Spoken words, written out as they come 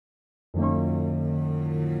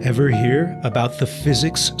Ever hear about the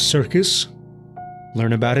physics circus?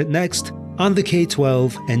 Learn about it next on the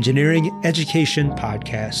K-12 Engineering Education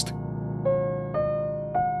Podcast.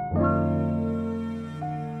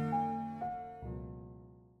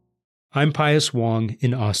 I'm Pius Wong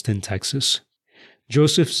in Austin, Texas.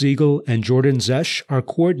 Joseph Ziegel and Jordan Zesch are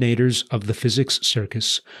coordinators of the Physics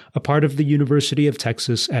Circus, a part of the University of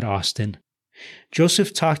Texas at Austin.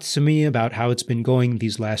 Joseph talked to me about how it's been going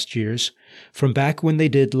these last years, from back when they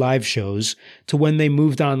did live shows, to when they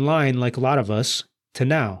moved online like a lot of us, to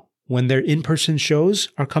now, when their in-person shows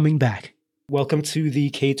are coming back. Welcome to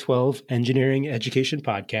the K-12 Engineering Education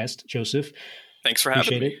Podcast, Joseph. Thanks for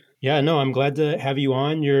having me. Yeah, no, I'm glad to have you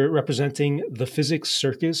on. You're representing the Physics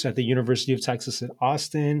Circus at the University of Texas at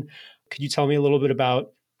Austin. Could you tell me a little bit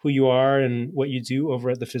about who you are and what you do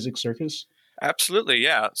over at the Physics Circus? Absolutely,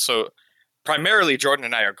 yeah. So primarily, Jordan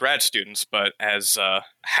and I are grad students, but as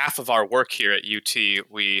half of our work here at UT,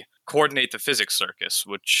 we coordinate the Physics Circus,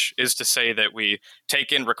 which is to say that we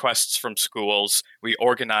take in requests from schools, we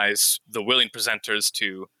organize the willing presenters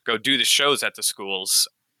to go do the shows at the schools,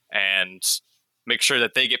 and make sure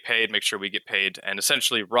that they get paid, make sure we get paid, and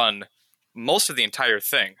essentially run most of the entire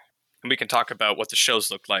thing. And we can talk about what the shows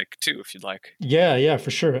look like, too, if you'd like. Yeah, for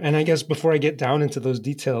sure. And I guess before I get down into those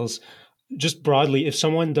details, just broadly, if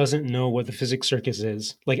someone doesn't know what the Physics Circus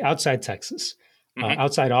is, like outside Texas,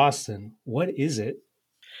 outside Austin, what is it?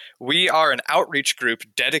 We are an outreach group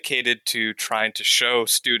dedicated to trying to show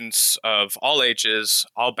students of all ages,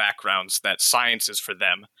 all backgrounds, that science is for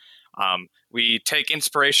them. We take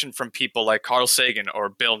inspiration from people like Carl Sagan or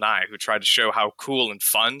Bill Nye, who try to show how cool and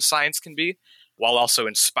fun science can be, while also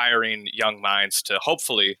inspiring young minds to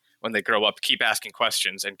hopefully, when they grow up, keep asking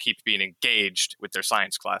questions and keep being engaged with their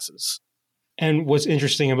science classes. And what's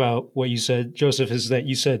interesting about what you said, Joseph, is that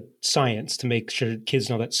you said science to make sure kids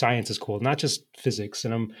know that science is cool, not just physics.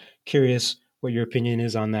 And I'm curious what your opinion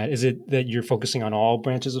is on that. Is it that you're focusing on all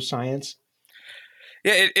branches of science?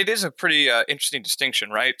 Yeah, it is a pretty interesting distinction,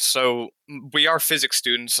 right? So we are physics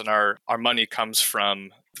students, and our money comes from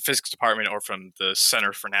the physics department or from the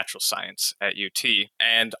Center for Natural Science at UT.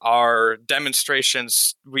 And our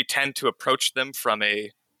demonstrations, we tend to approach them from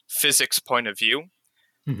a physics point of view.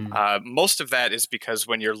 Mm-hmm. Most of that is because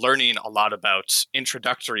when you're learning a lot about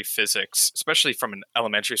introductory physics, especially from an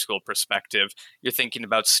elementary school perspective, you're thinking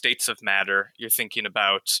about states of matter, you're thinking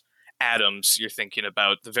about atoms, you're thinking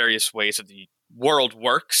about the various ways that the world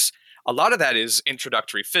works. A lot of that is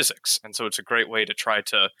introductory physics. And so it's a great way to try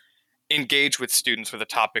to engage with students with a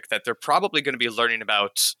topic that they're probably going to be learning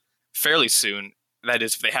about fairly soon. That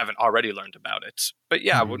is, if they haven't already learned about it. But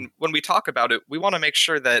yeah, when we talk about it, we want to make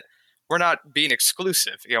sure that we're not being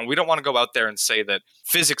exclusive. We don't want to go out there and say that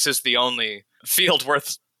physics is the only field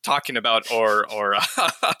worth talking about or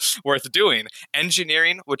worth doing.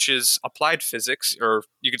 Engineering, which is applied physics, or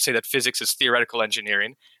you could say that physics is theoretical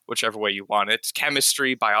engineering, whichever way you want it.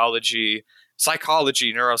 Chemistry, biology,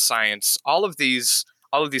 psychology, neuroscience, all of these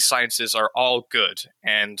sciences are all good.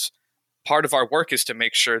 And part of our work is to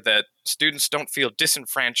make sure that students don't feel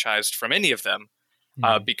disenfranchised from any of them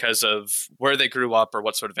because of where they grew up or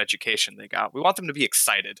what sort of education they got. We want them to be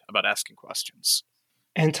excited about asking questions.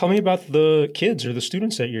 And tell me about the kids or the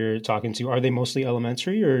students that you're talking to. Are they mostly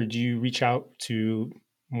elementary, or do you reach out to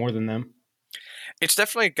more than them? It's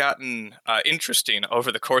definitely gotten interesting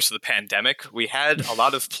over the course of the pandemic. We had a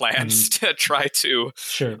lot of plans to try to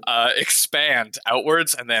expand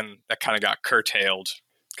outwards, and then that kind of got curtailed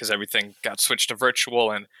because everything got switched to virtual,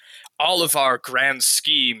 and all of our grand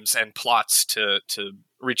schemes and plots to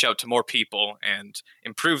reach out to more people and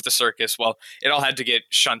improve the circus, well, it all had to get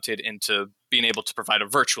shunted into being able to provide a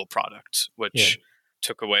virtual product, which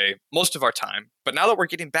took away most of our time. But now that we're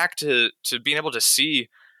getting back to being able to see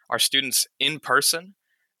our students in person,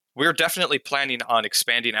 we're definitely planning on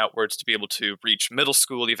expanding outwards to be able to reach middle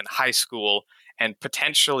school, even high school, and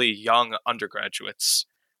potentially young undergraduates.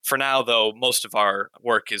 For now, though, most of our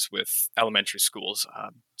work is with elementary schools,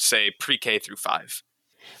 say pre-K through 5.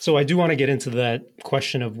 So I do want to get into that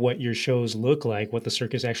question of what your shows look like, what the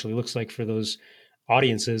circus actually looks like for those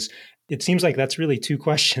audiences. It seems like that's really two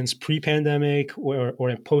questions, pre-pandemic or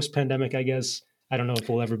post-pandemic, I guess. I don't know if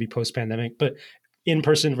we'll ever be post-pandemic, but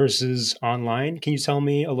in-person versus online. Can you tell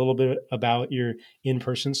me a little bit about your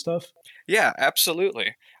in-person stuff? Yeah,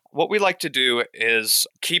 absolutely. What we like to do is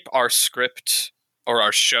keep our script or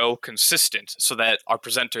our show consistent so that our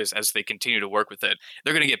presenters, as they continue to work with it,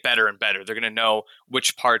 they're going to get better and better. They're going to know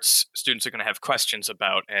which parts students are going to have questions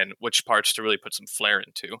about and which parts to really put some flair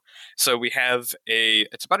into. So we have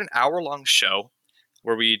it's about an hour-long show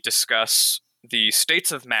where we discuss the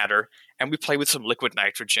states of matter and we play with some liquid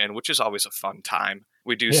nitrogen, which is always a fun time.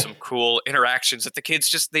 We do Yeah. some cool interactions that the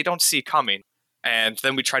kids they don't see coming. And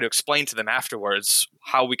then we try to explain to them afterwards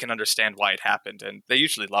how we can understand why it happened. And they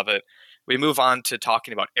usually love it. We move on to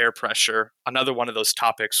talking about air pressure, another one of those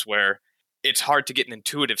topics where it's hard to get an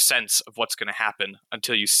intuitive sense of what's going to happen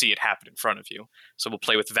until you see it happen in front of you. So we'll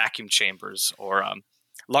play with vacuum chambers or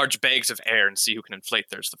large bags of air and see who can inflate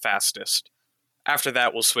theirs the fastest. After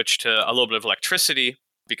that, we'll switch to a little bit of electricity,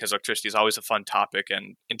 because electricity is always a fun topic.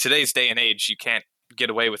 And in today's day and age, you can't get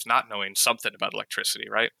away with not knowing something about electricity,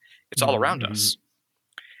 right? It's all around us.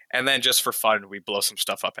 And then just for fun, we blow some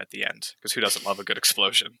stuff up at the end, because who doesn't love a good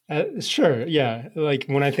explosion? Sure. Yeah. Like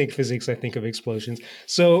when I think physics, I think of explosions.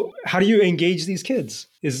 So how do you engage these kids?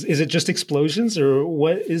 Is it just explosions, or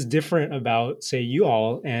what is different about, say, you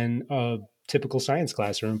all and a typical science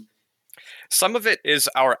classroom? Some of it is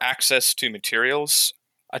our access to materials.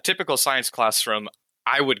 A typical science classroom,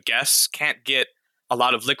 I would guess, can't get a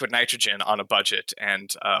lot of liquid nitrogen on a budget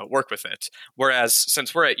and work with it. Whereas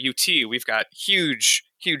since we're at UT, we've got huge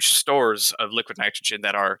stores of liquid nitrogen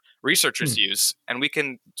that our researchers use, and we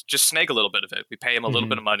can just snag a little bit of it. We pay them a little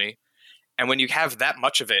bit of money. And when you have that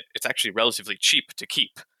much of it, it's actually relatively cheap to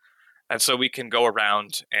keep. And so we can go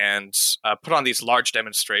around and put on these large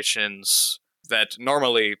demonstrations that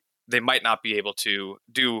normally they might not be able to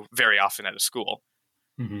do very often at a school.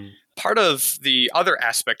 Part of the other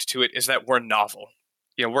aspect to it is that we're novel.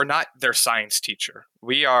 We're not their science teacher.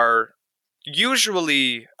 We are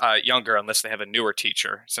usually younger, unless they have a newer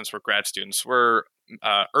teacher. Since we're grad students, we're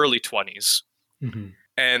early 20s.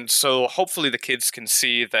 And so hopefully the kids can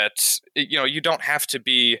see that, you don't have to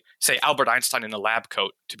be, say, Albert Einstein in a lab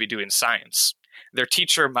coat to be doing science. Their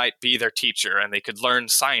teacher might be their teacher, and they could learn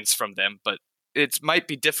science from them, but it might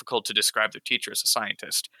be difficult to describe their teacher as a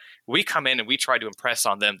scientist. We come in and we try to impress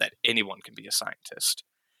on them that anyone can be a scientist.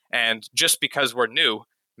 And just because we're new,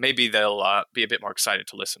 maybe they'll be a bit more excited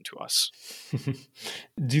to listen to us.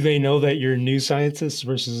 Do they know that you're new scientists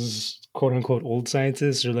versus quote unquote old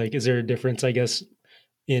scientists? Or is there a difference, I guess,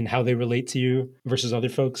 in how they relate to you versus other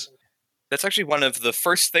folks? That's actually one of the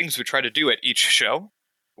first things we try to do at each show.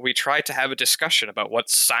 We try to have a discussion about what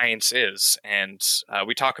science is. And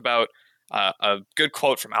we talk about a good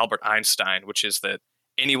quote from Albert Einstein, which is that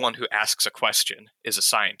anyone who asks a question is a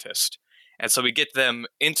scientist. And so we get them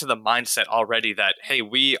into the mindset already that, hey,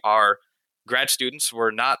 we are grad students. We're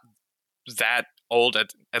not that old.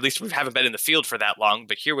 At least we haven't been in the field for that long,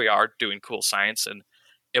 but here we are doing cool science. And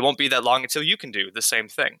it won't be that long until you can do the same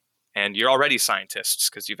thing. And you're already scientists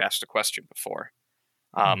because you've asked a question before.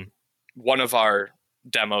 One of our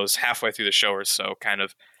demos halfway through the show or so kind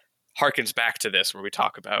of harkens back to this, where we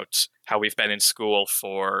talk about how we've been in school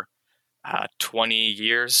for 20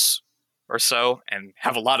 years or so and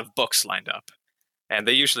have a lot of books lined up. And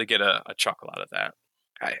they usually get a chuckle out of that.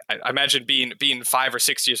 I imagine being 5 or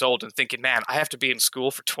 6 years old and thinking, man, I have to be in school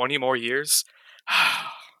for 20 more years.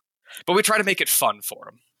 But we try to make it fun for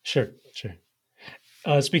them. Sure.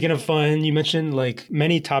 Speaking of fun, you mentioned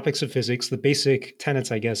many topics of physics, the basic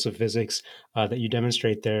tenets, I guess, of physics that you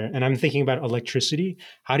demonstrate there. And I'm thinking about electricity.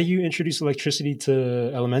 How do you introduce electricity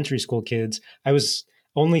to elementary school kids? I was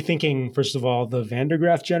only thinking, first of all, the Van de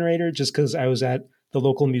Graaff generator, just because I was at the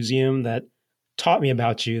local museum that taught me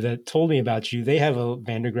about you, that told me about you. They have a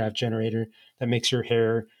Van de Graaff generator that makes your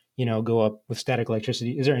hair, go up with static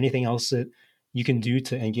electricity. Is there anything else that you can do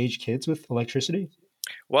to engage kids with electricity?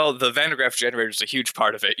 Well, the Van de Graaff generator is a huge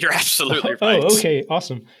part of it. You're absolutely right. Oh, okay.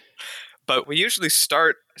 Awesome. But we usually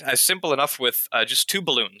start as simple enough with just 2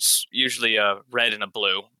 balloons, usually a red and a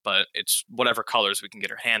blue, but it's whatever colors we can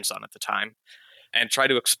get our hands on at the time, and try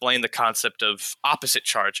to explain the concept of opposite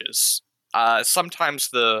charges. Sometimes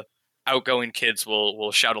the outgoing kids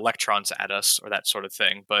will shout electrons at us or that sort of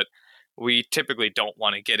thing, but we typically don't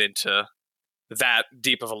want to get into that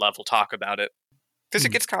deep of a level talk about it because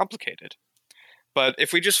it gets complicated. But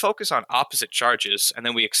if we just focus on opposite charges and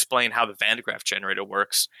then we explain how the Van de Graaff generator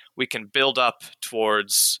works, we can build up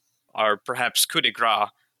towards our perhaps coup de grace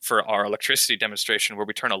for our electricity demonstration, where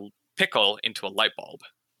we turn a pickle into a light bulb.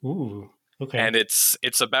 Ooh, okay. And it's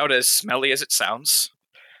about as smelly as it sounds.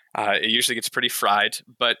 It usually gets pretty fried,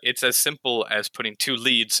 but it's as simple as putting 2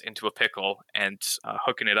 leads into a pickle and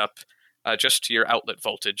hooking it up just to your outlet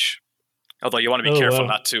voltage. Although you want to be careful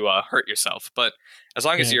not to hurt yourself. But as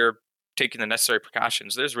long as you're taking the necessary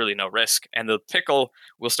precautions, there's really no risk. And the pickle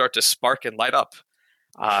will start to spark and light up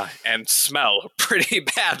and smell pretty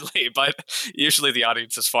badly. But usually the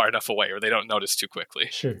audience is far enough away or they don't notice too quickly.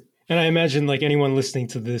 Sure. And I imagine anyone listening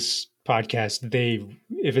to this podcast,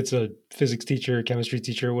 if it's a physics teacher, chemistry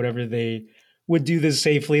teacher, whatever, they would do this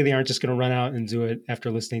safely. They aren't just going to run out and do it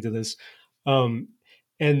after listening to this. Um,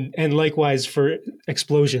 and likewise for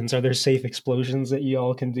explosions, are there safe explosions that you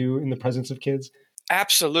all can do in the presence of kids?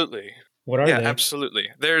 Absolutely. What are Yeah, they? absolutely.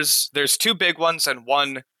 There's two big ones and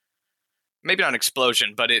one, maybe not an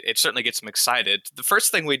explosion, but it certainly gets them excited. The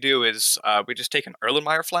first thing we do is we just take an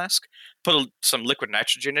Erlenmeyer flask, put some liquid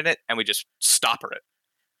nitrogen in it, and we just stopper it.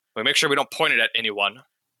 We make sure we don't point it at anyone,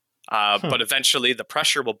 Huh. but eventually the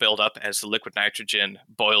pressure will build up as the liquid nitrogen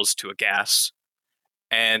boils to a gas,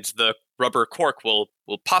 and the rubber cork will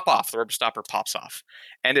pop off. The rubber stopper pops off,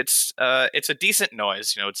 and it's a decent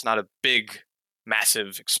noise. You know, it's not a big,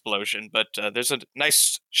 massive explosion, but there's a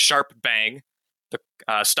nice sharp bang. The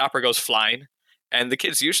stopper goes flying, and the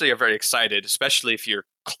kids usually are very excited, especially if you're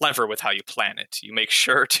clever with how you plan it. You make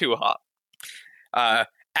sure to uh,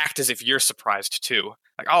 act as if you're surprised too.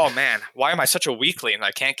 Like, oh man, why am I such a weakling?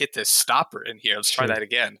 I can't get this stopper in here. Let's try Sure. that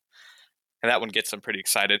again. And that one gets them pretty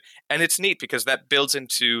excited. And it's neat because that builds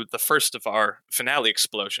into the first of our finale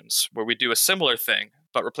explosions, where we do a similar thing,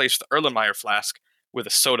 but replace the Erlenmeyer flask with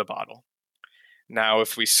a soda bottle. Now,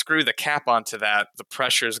 if we screw the cap onto that, the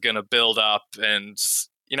pressure is going to build up, and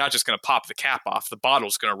you're not just going to pop the cap off, the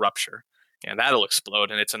bottle's going to rupture, and that'll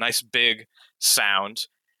explode, and it's a nice big sound.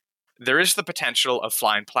 There is the potential of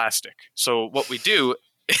flying plastic. So what we do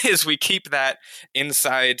is we keep that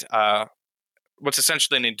inside what's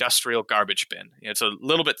essentially an industrial garbage bin. You know, it's a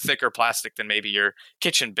little bit thicker plastic than maybe your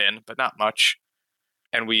kitchen bin, but not much.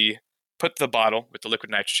 And we put the bottle with the liquid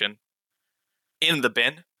nitrogen in the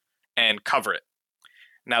bin and cover it.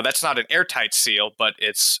 Now, that's not an airtight seal, but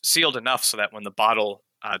it's sealed enough so that when the bottle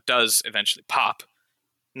does eventually pop,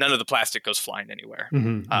 none of the plastic goes flying anywhere.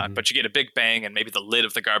 But you get a big bang, and maybe the lid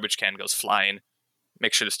of the garbage can goes flying.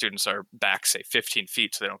 Make sure the students are back, say, 15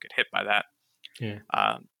 feet so they don't get hit by that.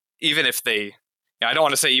 Yeah. Even if they, I don't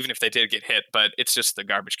want to say even if they did get hit, but it's just the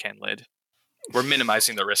garbage can lid. We're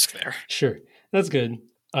minimizing the risk there. Sure. That's good.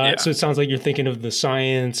 Yeah. So it sounds like you're thinking of the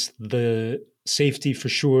science, the safety for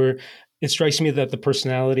sure. It strikes me that the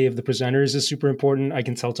personality of the presenters is super important. I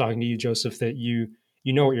can tell talking to you, Joseph, that you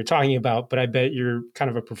know what you're talking about, but I bet you're kind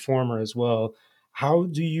of a performer as well. How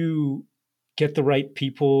do you get the right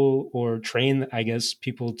people or train, I guess,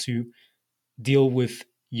 people to deal with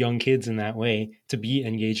young kids in that way to be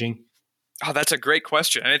engaging? Oh, that's a great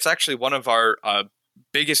question. And it's actually one of our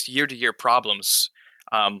biggest year-to-year problems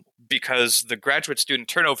because the graduate student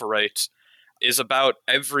turnover rate is about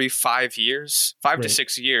every 5 years, 5 to Right.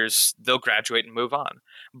 6 years, they'll graduate and move on.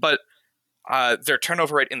 But their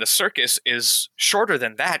turnover rate in the circus is shorter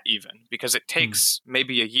than that even because it takes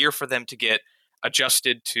maybe a year for them to get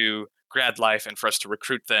adjusted to grad life and for us to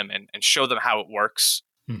recruit them and show them how it works.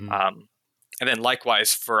 Mm-hmm. And then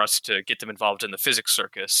likewise for us to get them involved in the physics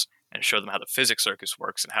circus and show them how the physics circus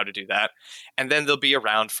works and how to do that. And then they'll be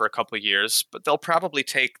around for a couple of years, but they'll probably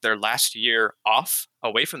take their last year off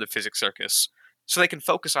away from the physics circus so they can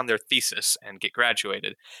focus on their thesis and get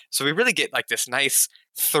graduated. So we really get like this nice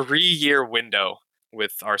 3-year window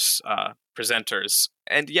with our presenters.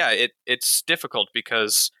 And yeah, it's difficult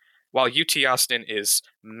because while UT Austin is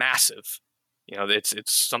massive, you know, it's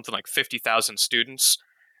something like 50,000 students,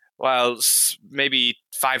 while maybe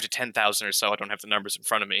 5 to 10,000 or so, I don't have the numbers in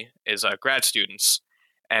front of me, is grad students.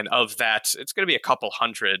 And of that, it's going to be a couple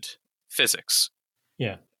hundred physics.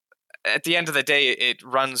 Yeah. At the end of the day, it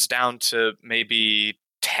runs down to maybe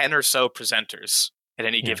 10 or so presenters at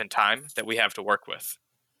any given time that we have to work with.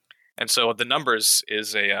 And so the numbers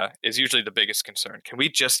is usually the biggest concern. Can we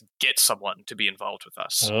just get someone to be involved with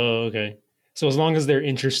us? Oh, okay. So as long as they're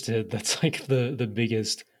interested, that's like the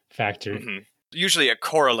biggest factor. Mm-hmm. Usually it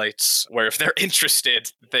correlates where if they're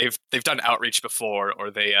interested, they've done outreach before,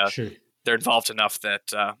 or Sure. they're involved enough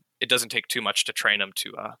that it doesn't take too much to train them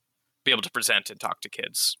to be able to present and talk to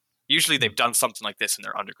kids. Usually they've done something like this in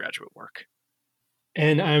their undergraduate work.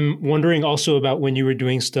 And I'm wondering also about when you were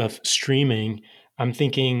doing stuff streaming. I'm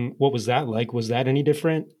thinking, what was that like? Was that any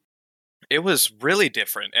different? It was really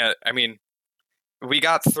different. I mean, we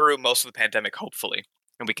got through most of the pandemic, hopefully,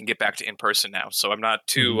 and we can get back to in-person now. So I'm not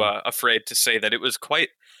too afraid to say that it was quite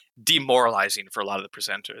demoralizing for a lot of the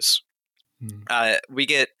presenters.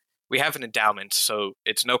 We have an endowment, so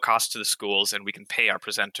it's no cost to the schools, and we can pay our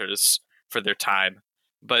presenters for their time.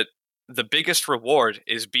 But the biggest reward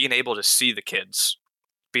is being able to see the kids,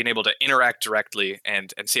 being able to interact directly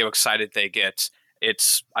and see how excited they get.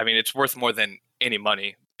 It's worth more than any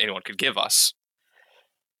money anyone could give us.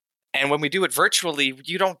 And when we do it virtually,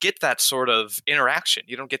 you don't get that sort of interaction.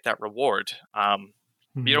 You don't get that reward.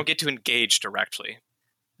 You don't get to engage directly.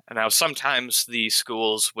 And now sometimes the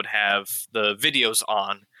schools would have the videos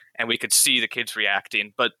on, and we could see the kids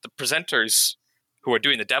reacting. But the presenters who are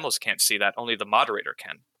doing the demos can't see that. Only the moderator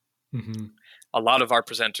can. Mm-hmm. A lot of our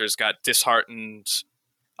presenters got disheartened.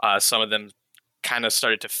 Some of them kind of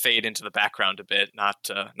started to fade into the background a bit,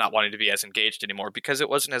 not wanting to be as engaged anymore because it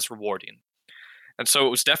wasn't as rewarding. And so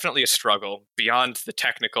it was definitely a struggle beyond the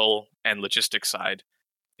technical and logistic side.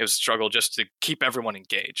 It was a struggle just to keep everyone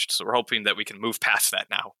engaged. So we're hoping that we can move past that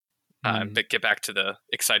now, but get back to the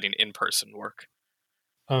exciting in-person work.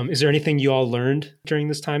 Is there anything you all learned during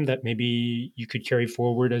this time that maybe you could carry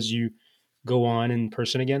forward as you go on in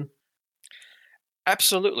person again?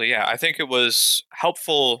 Absolutely, yeah. I think it was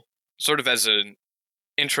helpful sort of as an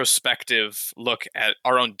introspective look at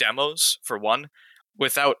our own demos, for one.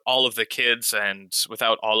 Without all of the kids and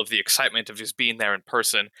without all of the excitement of just being there in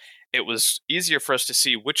person, it was easier for us to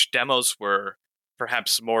see which demos were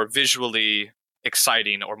perhaps more visually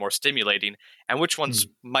exciting or more stimulating and which ones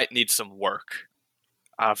might need some work.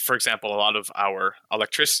 For example, a lot of our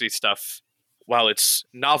electricity stuff, while it's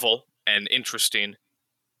novel and interesting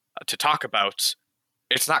to talk about,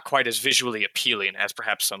 it's not quite as visually appealing as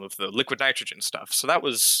perhaps some of the liquid nitrogen stuff. So that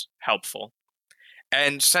was helpful.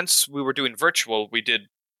 And since we were doing virtual, we did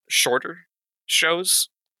shorter shows.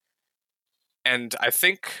 And I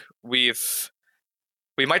think we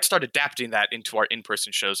might start adapting that into our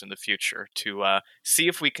in-person shows in the future to see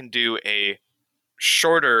if we can do a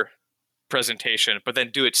shorter presentation, but then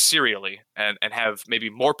do it serially and have maybe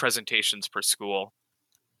more presentations per school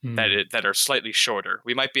that are slightly shorter.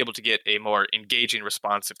 We might be able to get a more engaging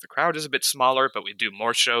response if the crowd is a bit smaller, but we do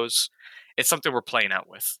more shows. It's something we're playing out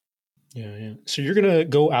with. Yeah. So you're going to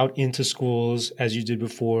go out into schools as you did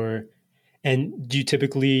before. And do you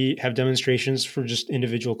typically have demonstrations for just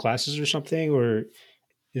individual classes or something? Or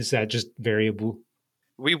is that just variable?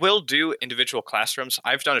 We will do individual classrooms.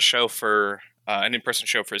 I've done a show for an in-person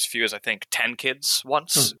show for as few as I think 10 kids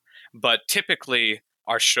once. But typically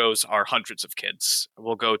our shows are hundreds of kids.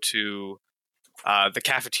 We'll go to the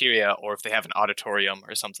cafeteria, or if they have an auditorium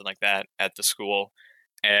or something like that at the school,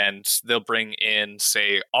 and they'll bring in,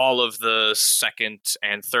 say, all of the second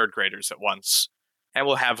and third graders at once. And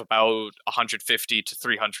we'll have about 150 to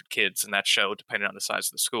 300 kids in that show, depending on the size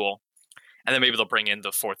of the school. And then maybe they'll bring in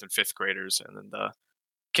the fourth and fifth graders and then the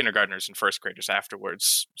kindergartners and first graders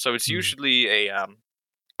afterwards. So it's usually a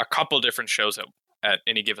couple different shows at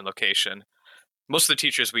any given location. Most of the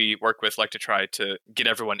teachers we work with like to try to get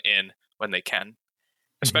everyone in when they can.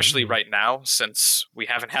 Especially right now, since we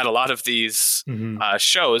haven't had a lot of these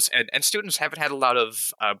shows and students haven't had a lot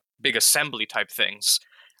of big assembly type things.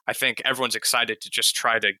 I think everyone's excited to just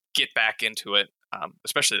try to get back into it,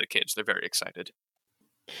 especially the kids. They're very excited.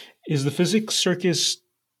 Is the physics circus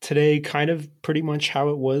today kind of pretty much how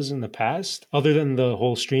it was in the past? Other than the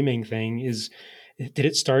whole streaming thing, did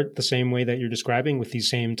it start the same way that you're describing with these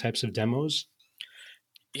same types of demos?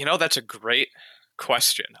 That's a great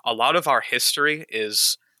question. A lot of our history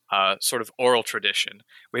is sort of oral tradition.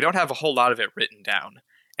 We don't have a whole lot of it written down.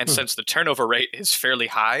 And since the turnover rate is fairly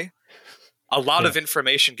high, a lot of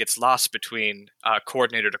information gets lost between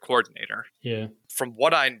coordinator to coordinator. Yeah. From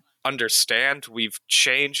what I understand, we've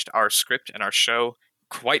changed our script and our show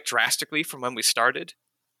quite drastically from when we started.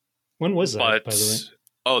 When was that, by the way?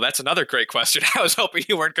 Oh, that's another great question. I was hoping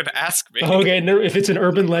you weren't going to ask me. Okay, no, if it's an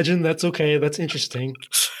urban legend, that's okay. That's interesting.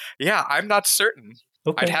 Yeah, I'm not certain.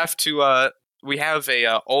 Okay. I'd have to. We have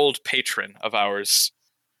a old patron of ours,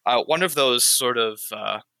 one of those sort of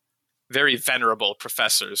very venerable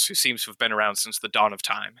professors who seems to have been around since the dawn of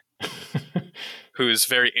time, who's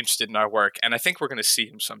very interested in our work, and I think we're going to see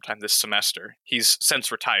him sometime this semester. He's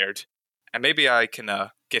since retired, and maybe I can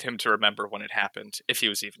get him to remember when it happened, if he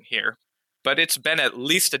was even here. But it's been at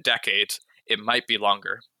least a decade. It might be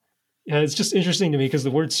longer. Yeah, it's just interesting to me because the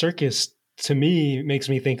word circus, to me, makes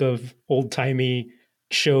me think of old-timey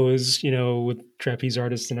shows, with trapeze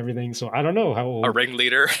artists and everything. So I don't know how old. A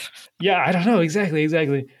ringleader? Yeah, I don't know.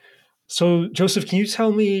 Exactly. So, Joseph, can you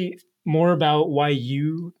tell me more about why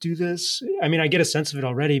you do this? I mean, I get a sense of it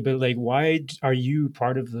already, but why are you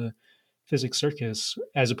part of the physics circus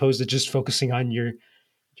as opposed to just focusing on your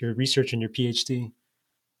research and your PhD?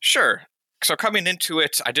 Sure. So coming into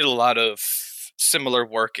it, I did a lot of similar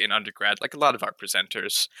work in undergrad, like a lot of our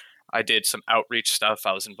presenters. I did some outreach stuff.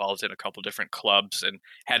 I was involved in a couple different clubs and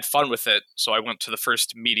had fun with it. So I went to the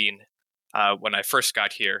first meeting when I first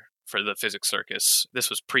got here for the physics circus. This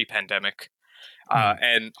was pre-pandemic,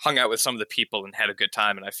 and hung out with some of the people and had a good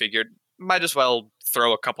time. And I figured might as well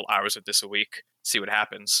throw a couple hours of this a week, see what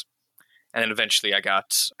happens. And then eventually I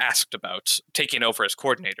got asked about taking over as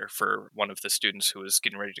coordinator for one of the students who was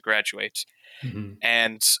getting ready to graduate.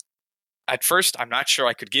 And At first, I'm not sure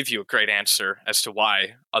I could give you a great answer as to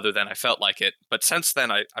why, other than I felt like it. But since then,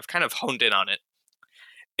 I've kind of honed in on it.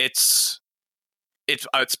 It's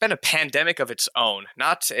it's been a pandemic of its own,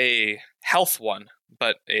 not a health one,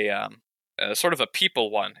 but a sort of a people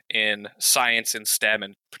one in science and STEM,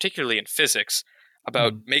 and particularly in physics,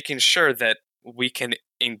 about Mm. making sure that we can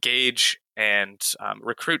engage and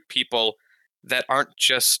recruit people that aren't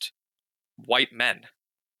just white men.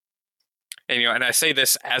 And and I say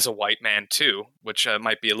this as a white man too, which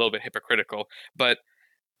might be a little bit hypocritical, but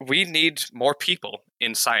we need more people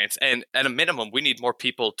in science, and at a minimum, we need more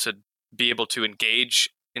people to be able to engage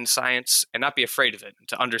in science and not be afraid of it, and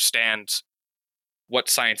to understand what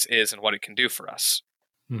science is and what it can do for us.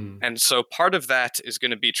 Mm. And so part of that is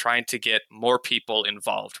going to be trying to get more people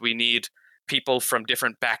involved. We need people from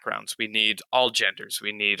different backgrounds. We need all genders.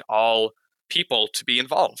 We need all people to be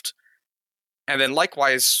involved. And then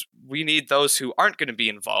likewise, we need those who aren't going to be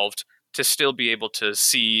involved to still be able to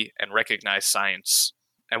see and recognize science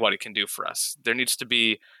and what it can do for us. There needs to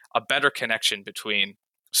be a better connection between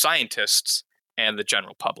scientists and the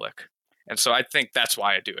general public. And so I think that's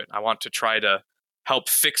why I do it. I want to try to help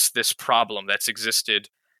fix this problem that's existed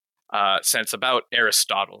since about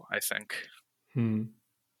Aristotle, I think. Hmm.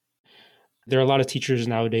 There are a lot of teachers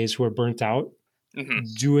nowadays who are burnt out Hmm.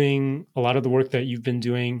 doing a lot of the work that you've been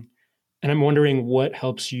doing. And I'm wondering what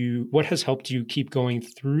has helped you keep going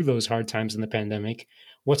through those hard times in the pandemic?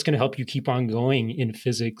 What's going to help you keep on going in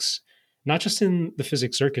physics, not just in the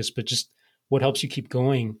physics circus, but just what helps you keep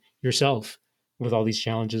going yourself with all these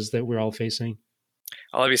challenges that we're all facing?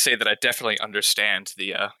 I'll let me say that I definitely understand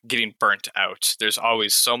the getting burnt out. There's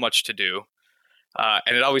always so much to do,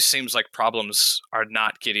 and it always seems like problems are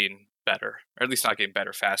not getting better, or at least not getting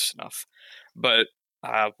better fast enough. But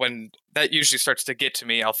when that usually starts to get to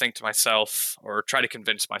me, I'll think to myself, or try to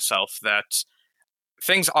convince myself, that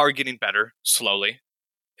things are getting better slowly.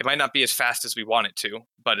 It might not be as fast as we want it to,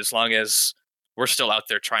 but as long as we're still out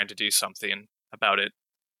there trying to do something about it,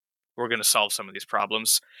 we're going to solve some of these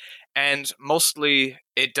problems. And mostly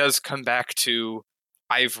it does come back to,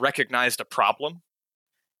 I've recognized a problem.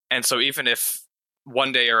 And so even if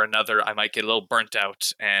one day or another I might get a little burnt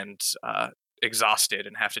out and exhausted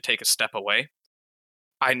and have to take a step away,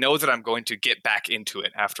 I know that I'm going to get back into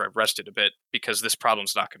it after I've rested a bit, because this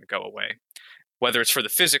problem's not going to go away. Whether it's for the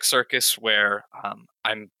physics circus, where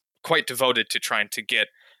I'm quite devoted to trying to get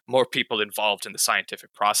more people involved in the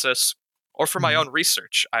scientific process, or for my Mhm. own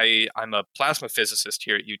research. I'm a plasma physicist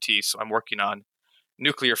here at UT, so I'm working on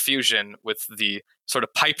nuclear fusion with the sort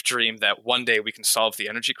of pipe dream that one day we can solve the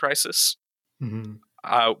energy crisis. Mhm.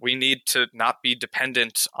 We need to not be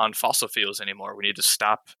dependent on fossil fuels anymore. We need to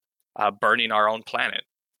stop burning our own planet.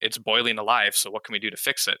 It's boiling alive, so what can we do to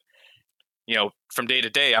fix it? From day to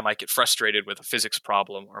day, I might get frustrated with a physics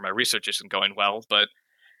problem or my research isn't going well, but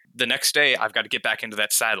the next day I've got to get back into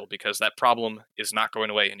that saddle because that problem is not going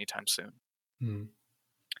away anytime soon. Mhm.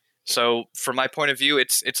 So, from my point of view,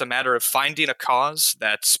 it's a matter of finding a cause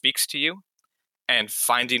that speaks to you and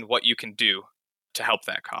finding what you can do to help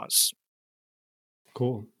that cause.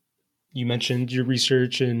 Cool. You mentioned your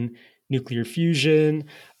research in nuclear fusion,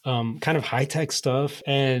 kind of high tech stuff,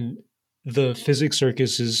 and the physics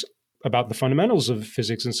circus is about the fundamentals of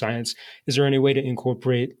physics and science. Is there any way to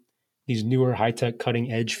incorporate these newer high tech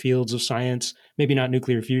cutting edge fields of science? Maybe not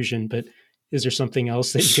nuclear fusion, but is there something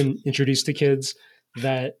else that you can introduce to kids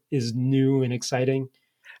that is new and exciting?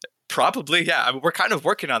 Probably, yeah. I mean, we're kind of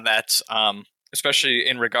working on that, especially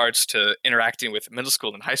in regards to interacting with middle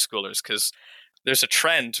school and high schoolers, because there's a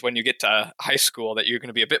trend when you get to high school that you're going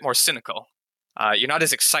to be a bit more cynical. You're not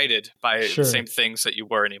as excited by the Sure. same things that you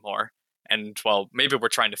were anymore. And well, maybe we're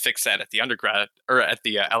trying to fix that at the undergrad or at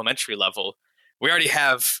the elementary level. We already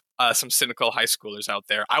have some cynical high schoolers out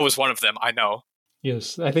there. I was one of them, I know.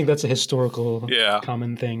 Yes, I think that's a historical Yeah.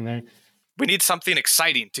 common thing there. We need something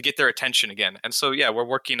exciting to get their attention again. And so, yeah, we're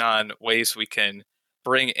working on ways we can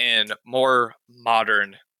bring in more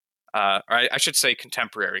modern, or I should say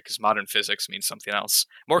contemporary, because modern physics means something else,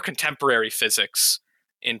 more contemporary physics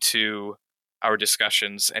into our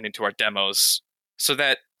discussions and into our demos, so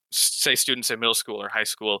that, say, students in middle school or high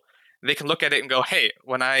school, they can look at it and go, hey,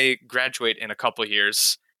 when I graduate in a couple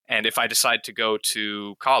years, and if I decide to go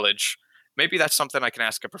to college, maybe that's something I can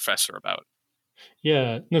ask a professor about.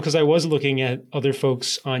 Yeah, no, because I was looking at other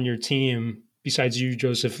folks on your team besides you,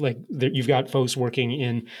 Joseph. Like you've got folks working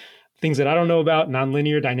in things that I don't know about,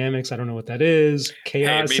 nonlinear dynamics. I don't know what that is, Hey,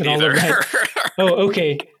 chaos, me and all neither. of that. Oh,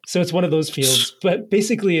 okay. So it's one of those fields, but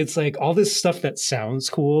basically, it's like all this stuff that sounds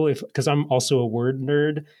cool. If because I'm also a word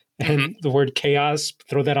nerd, Hmm. and the word chaos,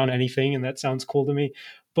 throw that on anything, and that sounds cool to me.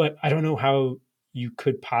 But I don't know how. you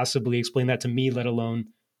could possibly explain that to me, let alone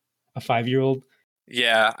a 5-year-old.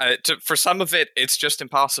 Yeah, for some of it, it's just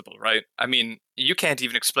impossible, right? I mean, you can't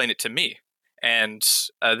even explain it to me. And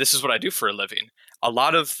this is what I do for a living. A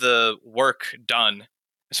lot of the work done,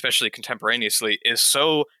 especially contemporaneously, is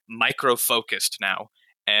so micro-focused now.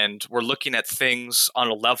 And we're looking at things on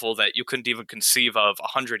a level that you couldn't even conceive of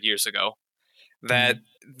 100 years ago. That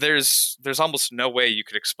there's almost no way you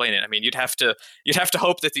could explain it. I mean, you'd have to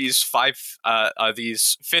hope that these fifth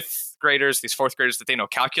graders, these fourth graders, that they know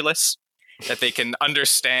calculus, that they can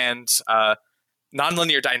understand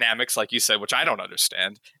nonlinear dynamics, like you said, which I don't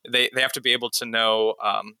understand. They have to be able to know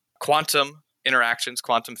quantum interactions,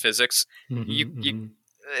 quantum physics.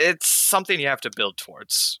 It's something you have to build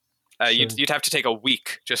towards. Sure. You'd have to take a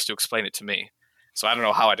week just to explain it to me. So I don't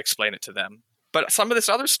know how I'd explain it to them. But some of this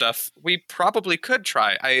other stuff, we probably could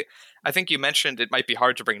try. I think you mentioned it might be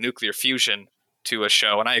hard to bring nuclear fusion to a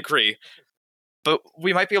show, and I agree. But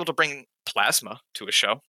we might be able to bring plasma to a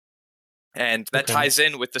show. And that ties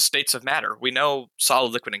in with the states of matter. We know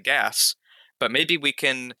solid, liquid, and gas, but maybe we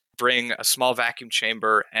can bring a small vacuum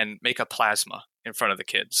chamber and make a plasma in front of the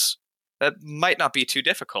kids. That might not be too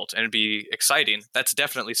difficult and it'd be exciting. That's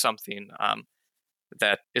definitely something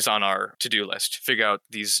that is on our to-do list. Figure out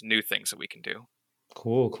these new things that we can do.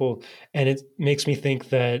 Cool. And it makes me think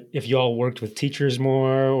that if you all worked with teachers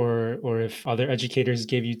more or if other educators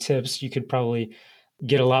gave you tips, you could probably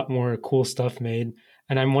get a lot more cool stuff made.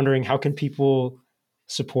 And I'm wondering, how can people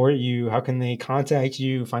support you? How can they contact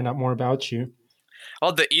you, find out more about you?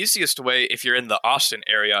 Well, the easiest way, if you're in the Austin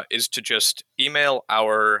area, is to just email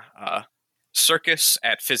our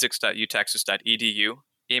circus@physics.utexas.edu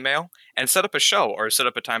email and set up a show or set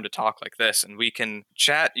up a time to talk like this. And we can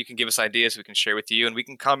chat, you can give us ideas, we can share with you, and we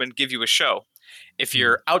can come and give you a show. If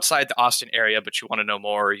you're outside the Austin area, but you want to know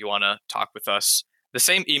more or you want to talk with us, the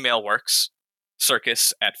same email works,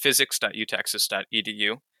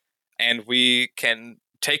 circus@physics.utexas.edu, and we can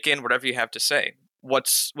take in whatever you have to say.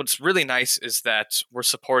 What's really nice is that we're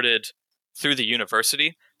supported through the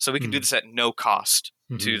university, so we can do this at no cost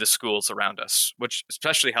to the schools around us, which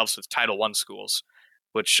especially helps with Title I schools,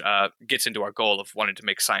 which gets into our goal of wanting to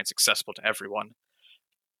make science accessible to everyone.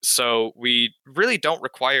 So we really don't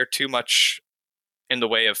require too much in the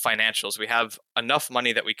way of financials. We have enough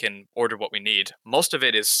money that we can order what we need. Most of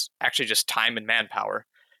it is actually just time and manpower.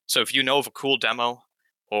 So if you know of a cool demo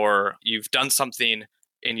or you've done something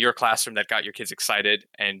in your classroom that got your kids excited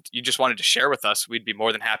and you just wanted to share with us, we'd be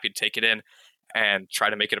more than happy to take it in and try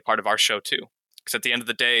to make it a part of our show too. Because at the end of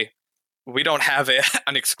the day, we don't have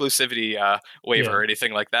an exclusivity waiver or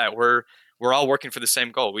anything like that. We're all working for the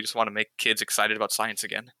same goal. We just want to make kids excited about science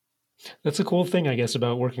again. That's a cool thing, I guess,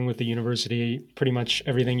 about working with the university. Pretty much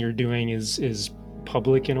everything you're doing is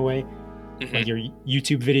public in a way. Like your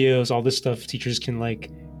YouTube videos, all this stuff, teachers can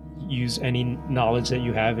use any knowledge that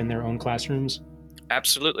you have in their own classrooms.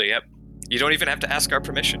 Absolutely, yep. You don't even have to ask our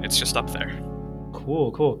permission. It's just up there.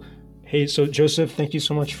 Cool. Hey, so Joseph, thank you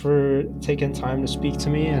so much for taking time to speak to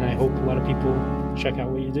me, and I hope a lot of people check out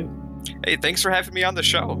what you do. Hey, thanks for having me on the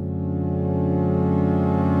show.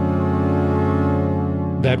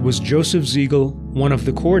 That was Joseph Ziegel, one of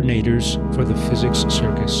the coordinators for the Physics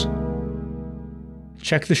Circus.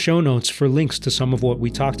 Check the show notes for links to some of what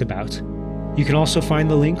we talked about. You can also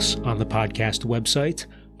find the links on the podcast website,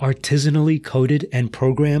 artisanally coded and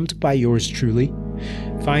programmed by yours truly.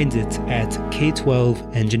 Find it at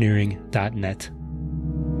k12engineering.net.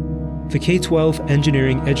 The K-12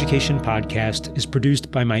 Engineering Education Podcast is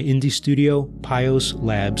produced by my indie studio, Pios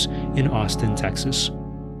Labs, in Austin, Texas.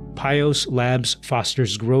 Pios Labs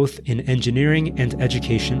fosters growth in engineering and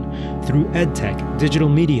education through edtech, digital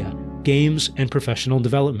media, games, and professional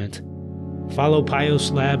development. Follow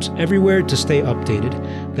Pios Labs everywhere to stay updated.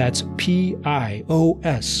 That's PIOSLABS.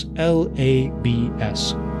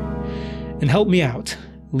 And help me out.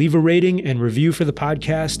 Leave a rating and review for the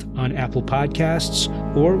podcast on Apple Podcasts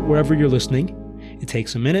or wherever you're listening. It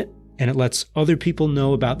takes a minute and it lets other people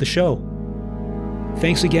know about the show.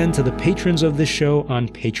 Thanks again to the patrons of this show on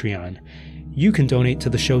Patreon. You can donate to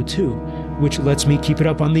the show too, which lets me keep it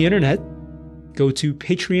up on the internet. Go to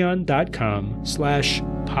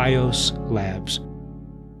patreon.com/PiosLabs.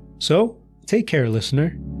 So, take care,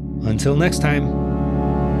 listener. Until next time.